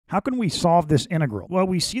How can we solve this integral? Well,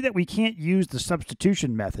 we see that we can't use the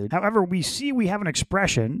substitution method. However, we see we have an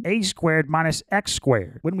expression, a squared minus x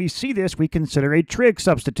squared. When we see this, we consider a trig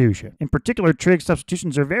substitution. In particular, trig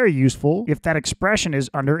substitutions are very useful if that expression is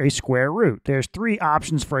under a square root. There's three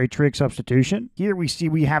options for a trig substitution. Here we see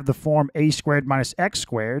we have the form a squared minus x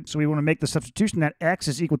squared, so we want to make the substitution that x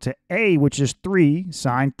is equal to a, which is 3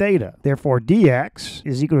 sine theta. Therefore, dx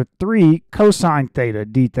is equal to 3 cosine theta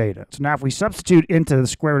d theta. So now if we substitute into the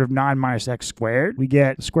square root of 9 minus x squared, we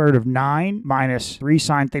get the square root of 9 minus 3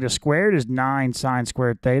 sine theta squared is 9 sine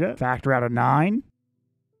squared theta. Factor out a 9.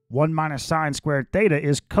 1 minus sine squared theta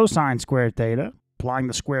is cosine squared theta. Applying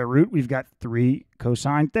the square root, we've got 3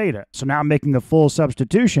 cosine theta. So now making the full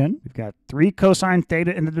substitution, we've got 3 cosine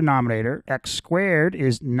theta in the denominator. X squared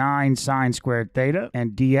is 9 sine squared theta,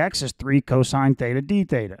 and dx is 3 cosine theta d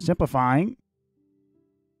theta. Simplifying,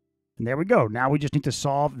 and there we go. Now we just need to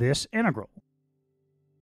solve this integral.